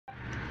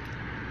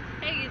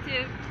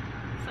YouTube.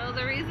 So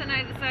the reason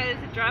I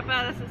decided to drop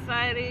out of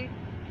society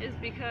is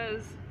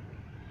because,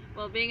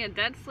 well, being a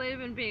debt slave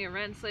and being a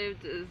rent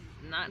slave does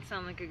not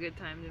sound like a good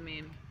time to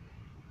me.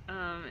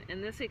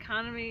 In this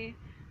economy,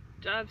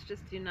 jobs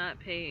just do not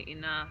pay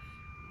enough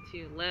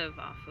to live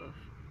off of.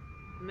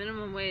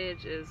 Minimum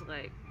wage is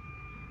like,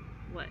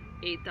 what,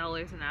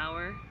 $8 an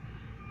hour?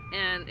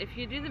 And if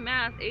you do the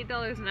math,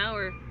 $8 an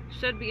hour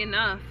should be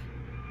enough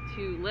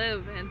to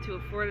live and to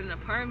afford an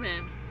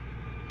apartment.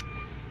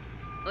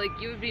 Like,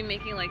 you would be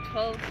making like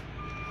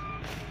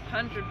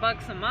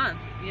 $1,200 a month,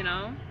 you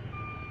know?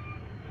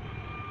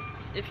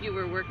 If you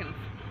were working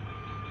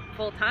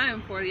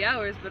full-time, 40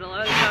 hours, but a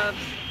lot of jobs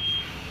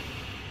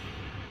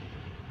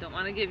don't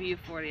want to give you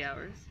 40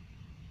 hours.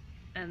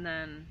 And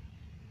then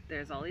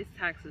there's all these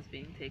taxes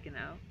being taken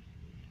out.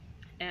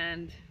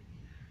 And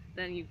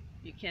then you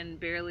can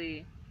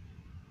barely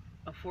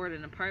afford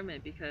an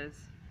apartment because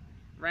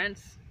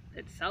rents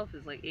itself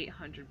is like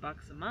 $800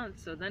 a month.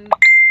 So then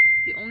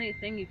the only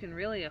thing you can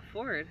really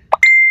afford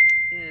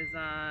is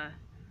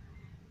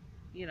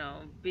you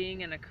know, being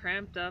in a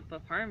cramped up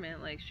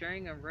apartment, like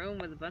sharing a room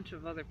with a bunch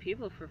of other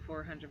people for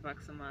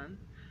 $400 a month.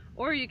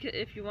 Or you could,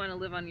 if you want to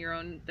live on your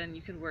own, then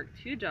you could work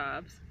 2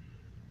 jobs.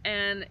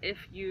 And if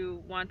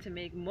you want to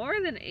make more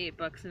than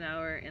 $8 an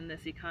hour in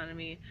this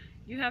economy,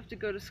 you have to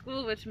go to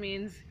school, which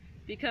means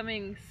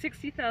becoming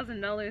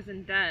 $60,000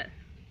 in debt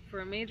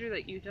for a major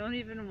that you don't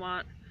even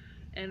want,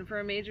 and for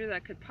a major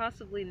that could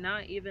possibly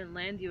not even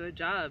land you a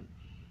job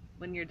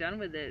when you're done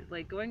with it.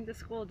 Like, going to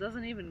school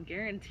doesn't even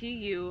guarantee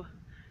you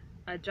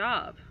a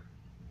job.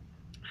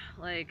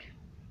 Like,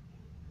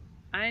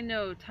 I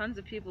know tons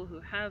of people who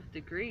have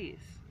degrees.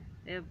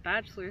 They have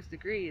bachelor's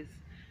degrees,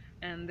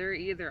 and they're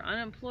either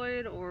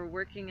unemployed or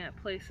working at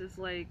places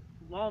like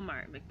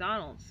Walmart,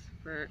 McDonald's,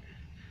 where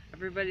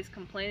everybody's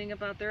complaining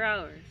about their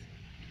hours.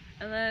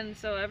 And then,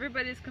 so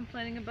everybody's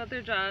complaining about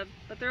their job,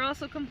 but they're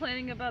also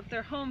complaining about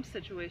their home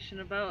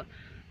situation, about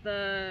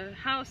the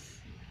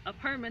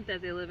apartment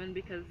that they live in,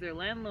 because their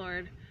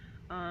landlord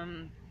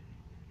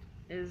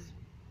is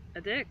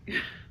a dick.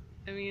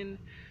 I mean,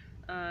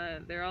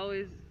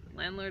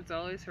 landlords are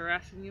always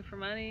harassing you for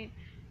money,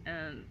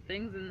 and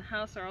things in the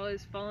house are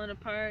always falling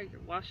apart.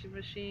 Your washing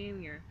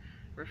machine, your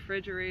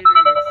refrigerator,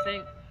 your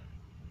sink,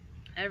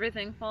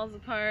 everything falls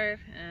apart,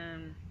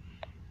 and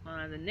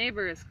the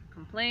neighbors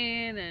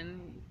complain,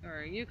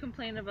 or you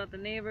complain about the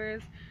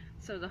neighbors.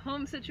 So the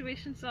home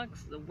situation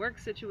sucks, the work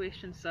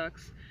situation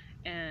sucks,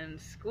 and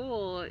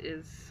school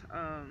is,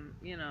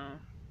 you know,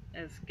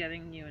 is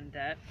getting you in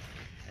debt.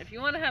 If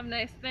you want to have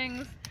nice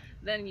things,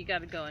 then you got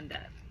to go in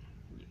debt.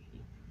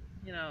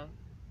 You know,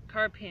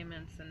 car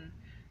payments and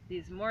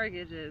these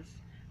mortgages,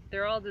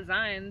 they're all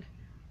designed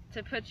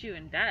to put you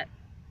in debt.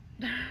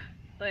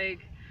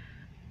 Like,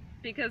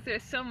 because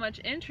there's so much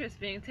interest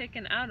being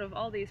taken out of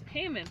all these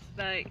payments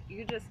that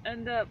you just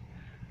end up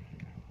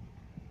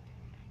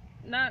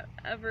not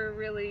ever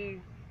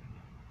really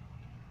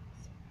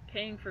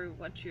paying for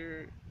what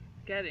you're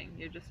getting.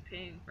 You're just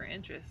paying for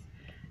interest.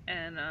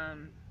 And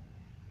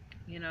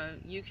you know,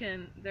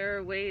 there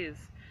are ways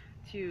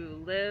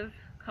to live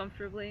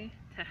comfortably,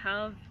 to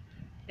have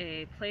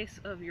a place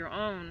of your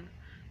own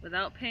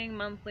without paying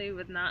monthly,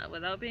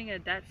 without being a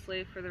debt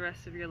slave for the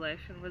rest of your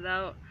life, and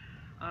without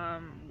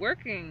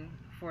working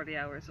 40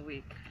 hours a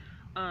week.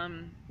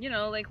 You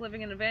know, like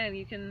living in a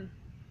van,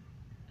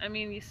 I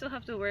mean, you still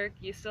have to work,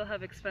 you still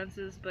have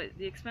expenses, but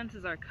the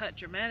expenses are cut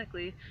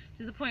dramatically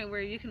to the point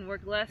where you can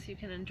work less, you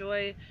can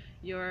enjoy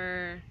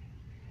your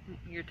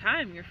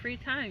time, your free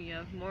time. You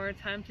have more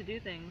time to do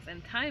things,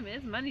 and time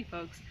is money,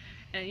 folks.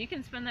 And you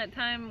can spend that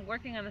time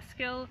working on a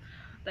skill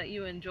that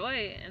you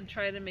enjoy and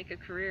try to make a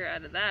career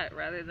out of that,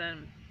 rather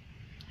than,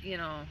 you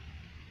know,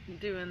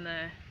 doing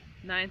the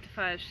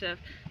 9-to-5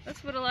 shift.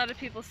 That's what a lot of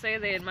people say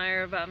they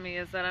admire about me,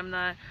 is that I'm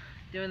not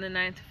doing the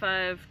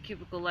 9-to-5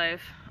 cubicle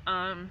life.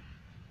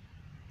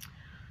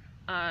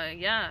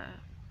 Yeah,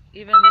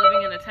 even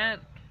living in a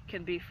tent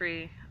can be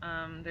free.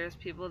 There's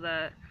people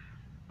that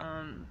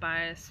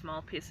buy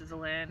small pieces of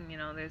land. You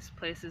know, there's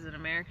places in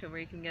America where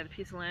you can get a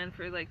piece of land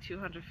for like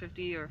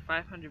 $250 or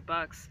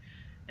 $500,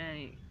 and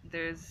you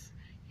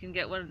can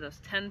get one of those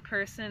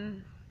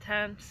 10-person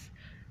tents.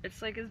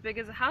 It's like as big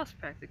as a house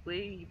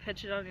practically. You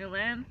pitch it on your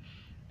land,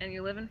 and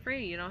you're living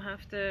free. You don't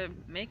have to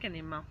make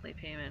any monthly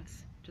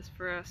payments, just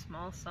for a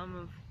small sum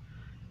of,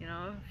 you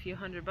know, a few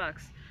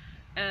 $100.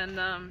 And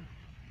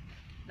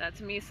that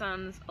to me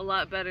sounds a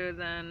lot better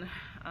than,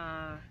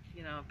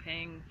 you know,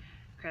 paying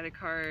credit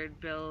card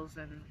bills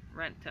and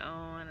rent to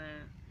own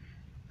and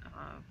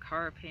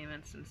car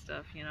payments and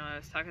stuff. You know, I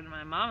was talking to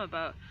my mom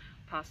about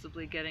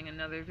possibly getting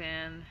another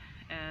van,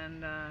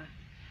 and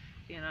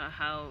you know,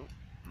 how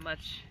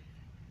much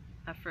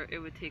effort it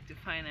would take to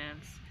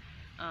finance,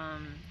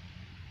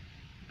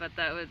 but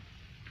that would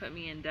put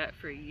me in debt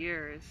for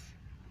years,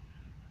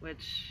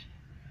 which,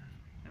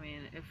 I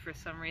mean, if for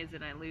some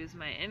reason I lose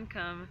my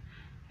income,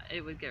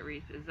 it would get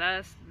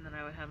repossessed, and then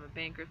I would have a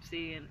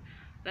bankruptcy, and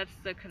that's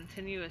the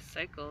continuous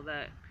cycle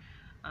that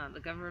the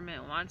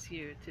government wants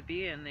you to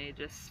be in.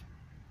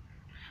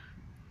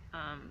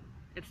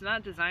 It's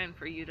not designed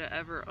for you to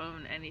ever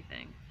own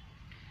anything.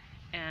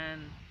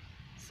 And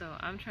so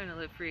I'm trying to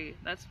live free.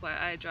 That's why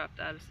I dropped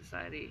out of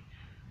society.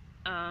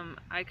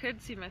 I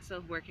could see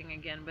myself working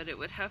again, but it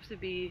would have to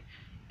be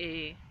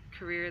a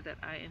career that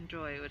I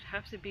enjoy. It would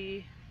have to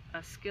be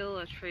a skill,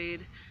 a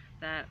trade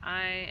that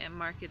I am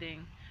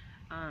marketing,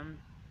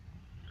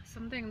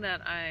 something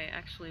that I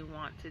actually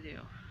want to do.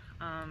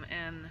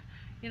 And,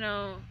 you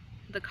know,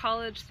 the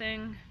college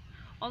thing,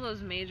 all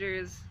those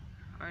majors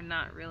are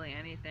not really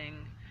anything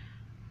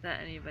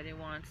that anybody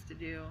wants to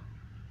do.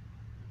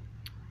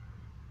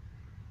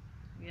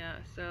 Yeah,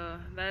 so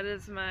that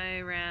is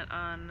my rant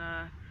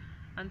on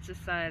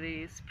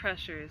society's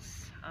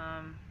pressures.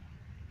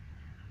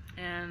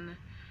 And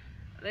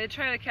they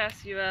try to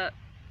cast you out,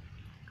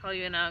 call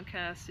you an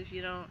outcast if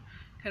you don't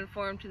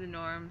conform to the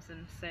norms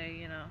and say,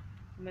 you know,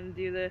 I'm gonna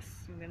do this,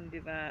 I'm gonna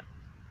do that,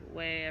 the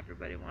way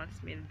everybody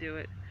wants me to do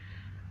it.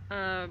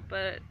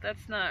 But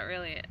that's not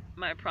really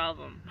my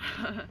problem.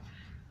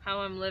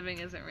 How I'm living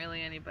isn't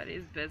really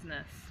anybody's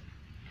business.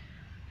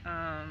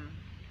 I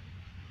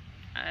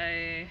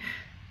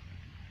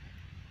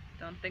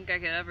don't think I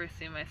could ever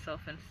see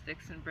myself in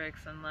sticks and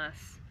bricks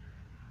unless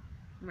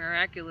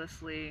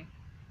miraculously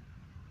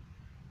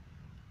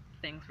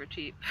things were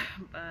cheap.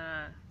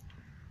 But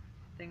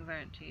things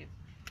aren't cheap.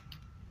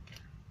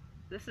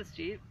 This is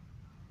cheap.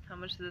 How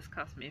much did this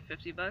cost me?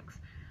 50 bucks?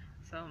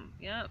 So,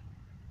 yeah,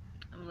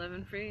 I'm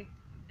living free.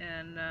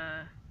 And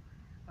I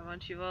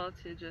want you all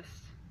to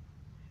just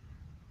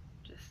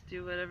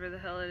do whatever the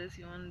hell it is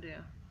you want to do.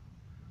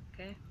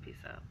 Okay? Peace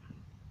out.